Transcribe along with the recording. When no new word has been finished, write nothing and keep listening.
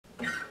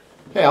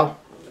Hey Al,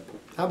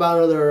 how about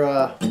another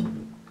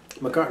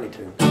McCartney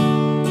tune?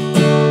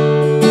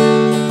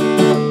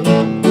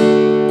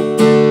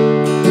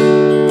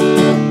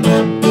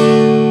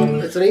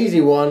 It's an easy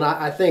one,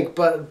 I think,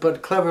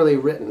 but cleverly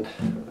written,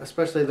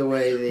 especially the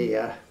way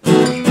the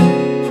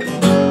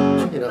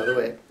the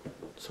way it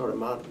sort of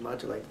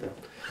modulates them.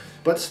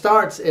 But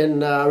starts in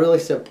really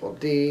simple: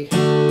 D,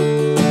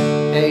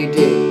 A,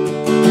 D.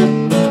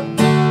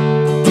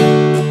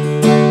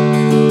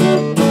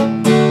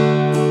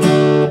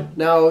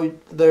 Now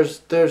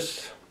there's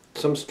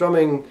some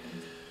strumming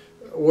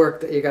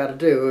work that you got to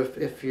do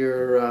if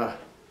you're a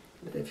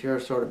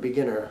sort of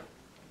beginner,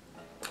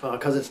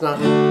 because it's not,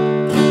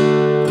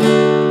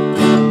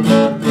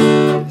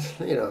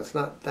 it's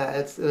not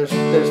that, there's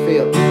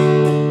feel.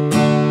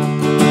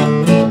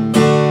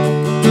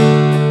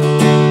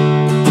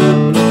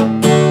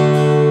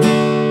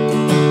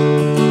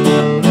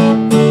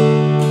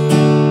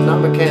 Not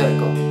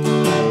mechanical.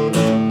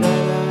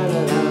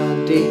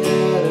 D.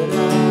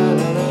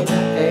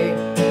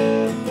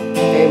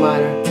 A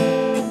minor,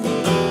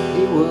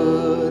 E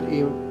wood,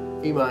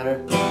 E minor,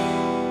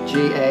 G,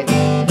 A,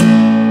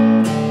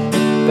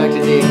 back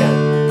to D again.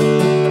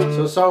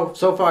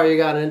 So far you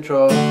got an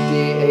intro of D,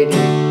 A, D.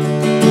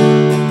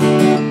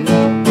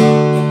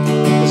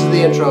 This is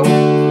the intro.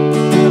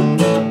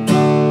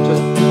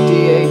 Just D,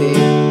 A, D.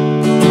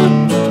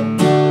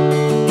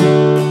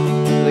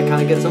 And it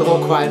kind of gets a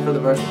little quiet for the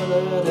verse.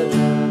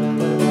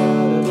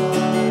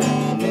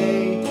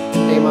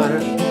 A minor,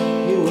 E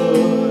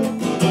wood,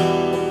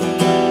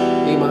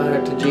 E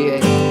minor to G,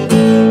 A.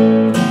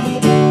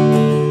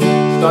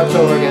 Starts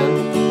over again.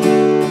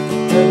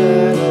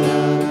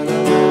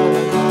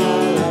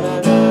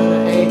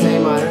 A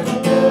minor,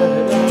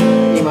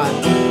 E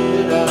minor,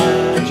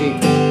 G.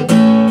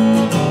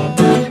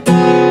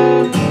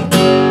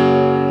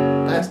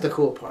 That's the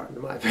cool part,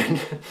 in my opinion.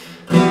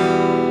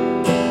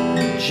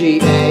 G,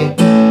 A,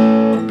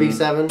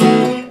 B7.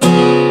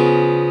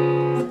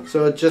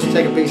 So just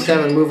take a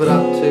B7, move it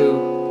up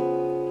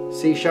to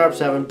C sharp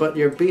 7, but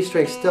your B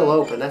string's still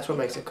open. That's what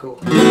makes it cool.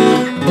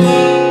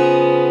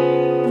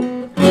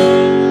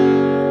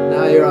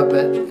 Now you're up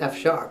at F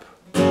sharp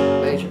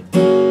major.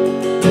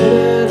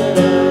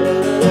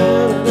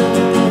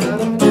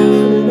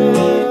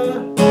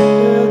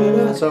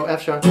 So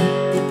F sharp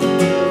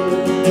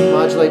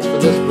modulates for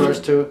this verse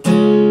to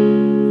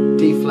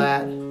D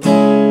flat,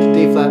 to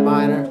D flat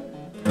minor,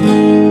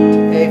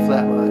 to A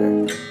flat minor.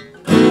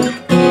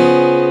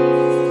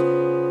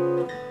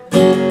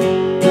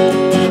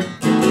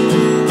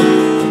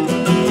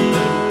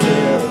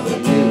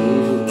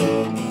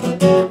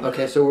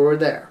 Okay, so we're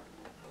there.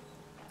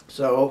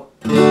 So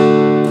we're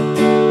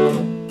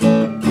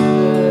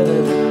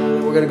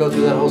going to go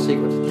through that whole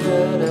sequence.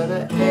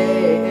 A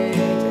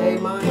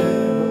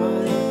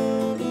minor,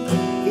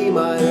 E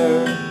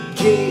minor,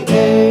 G,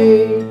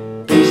 A,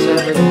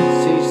 B7,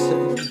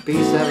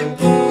 B7,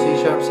 C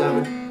sharp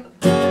 7,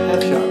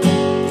 F sharp,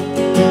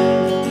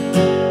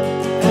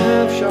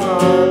 F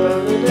sharp,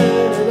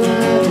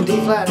 to D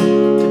flat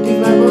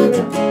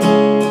minor,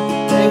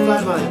 A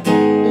flat minor.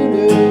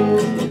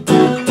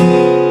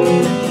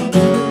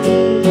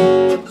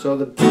 So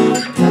that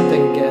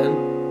thing again.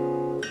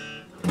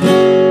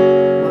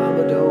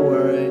 Mama, don't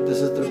worry. This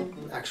is the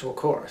actual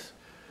chorus.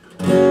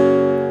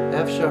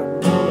 F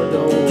sharp. Mama,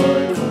 don't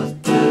worry, 'cause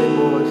Daddy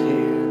boy's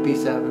here.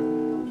 B7.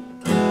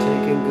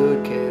 Taking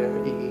good care.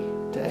 E.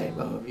 Day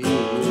of you.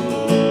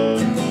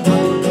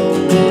 Mama,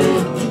 don't worry,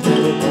 'cause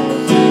Daddy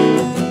boy's here.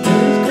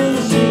 He's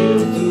gonna see you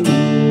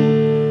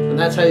through. And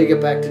that's how you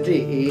get back to D.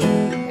 E, A,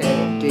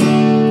 D.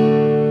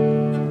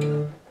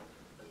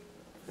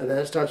 And then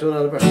it starts with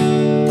another verse.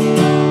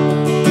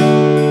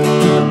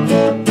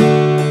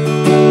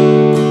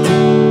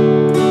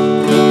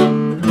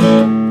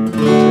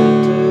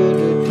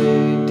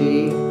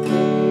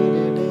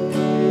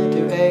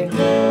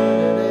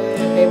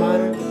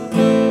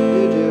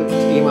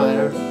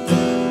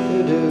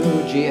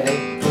 G, A.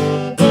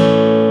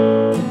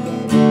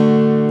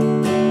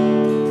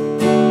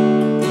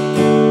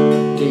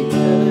 D.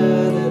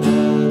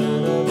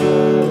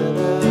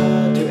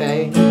 To A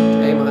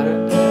minor.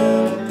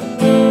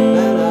 E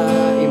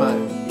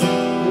minor.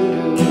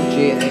 G,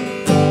 A.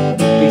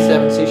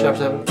 B7, C sharp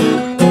 7.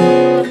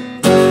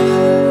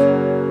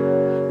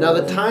 Now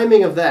the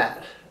timing of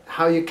that,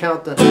 how you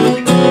count the...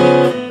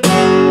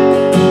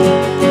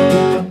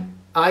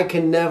 I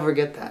can never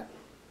get that.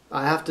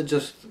 I have to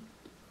just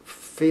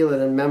feel it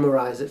and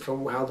memorize it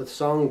from how the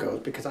song goes,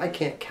 because I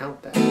can't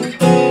count that. And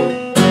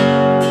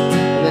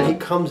then he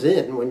comes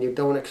in when you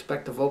don't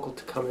expect the vocal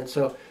to come in.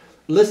 So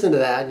listen to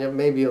that, and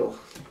maybe I'm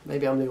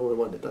the only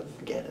one that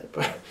doesn't get it,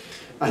 but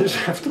I just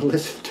have to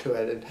listen to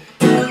it. And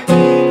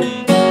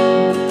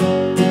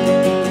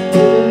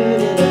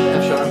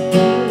F sharp,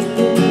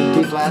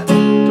 D flat to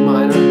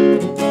minor, A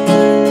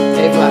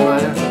flat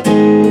minor,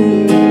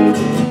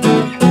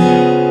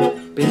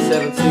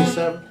 B7,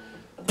 C7.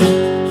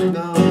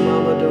 No,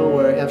 mama, don't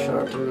worry. F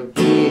sharp to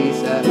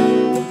B7,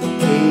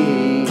 E,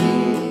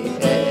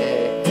 A,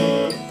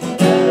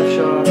 F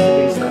sharp to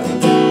B7.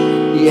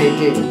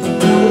 G.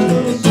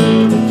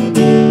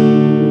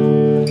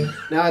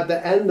 Now at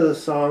the end of the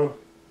song,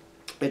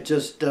 it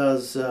just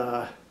does,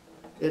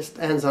 it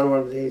ends on one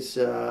of these,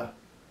 how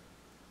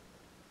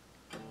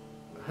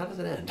does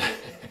it end?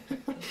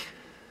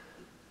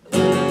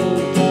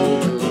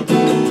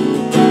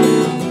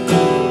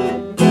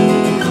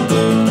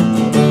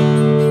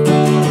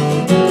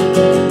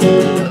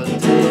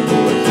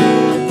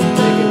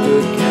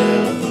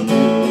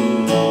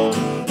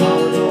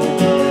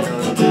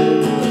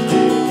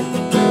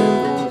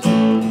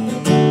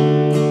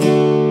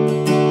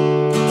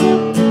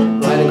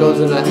 Goes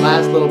in that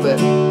last little bit.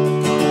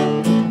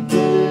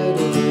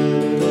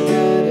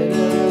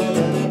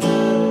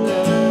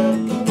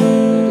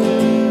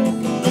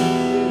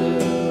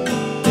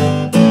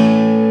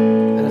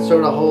 And it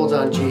sort of holds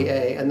on G,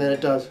 A, and then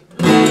it does.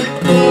 And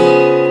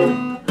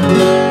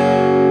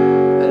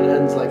it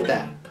ends like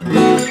that.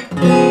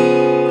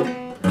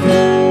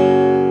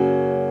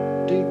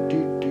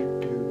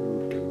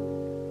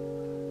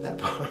 That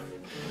part.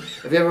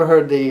 Have you ever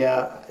heard the,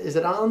 is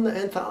it on the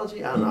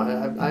anthology? I don't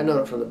know, I know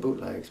it from the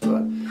bootlegs,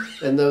 but,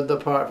 and the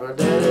part for,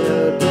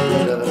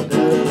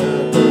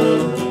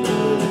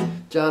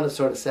 John is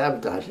sort of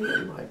sabotaging it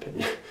in my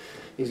opinion.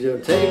 He's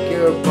doing, take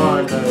your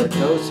partner,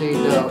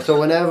 do-si-do. So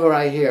whenever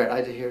I hear it,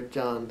 I just hear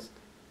John's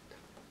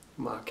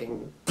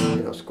mocking, you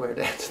know, square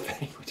dance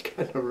thing, which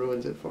kind of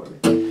ruins it for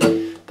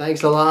me.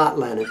 Thanks a lot,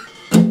 Leonard.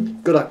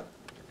 Good luck.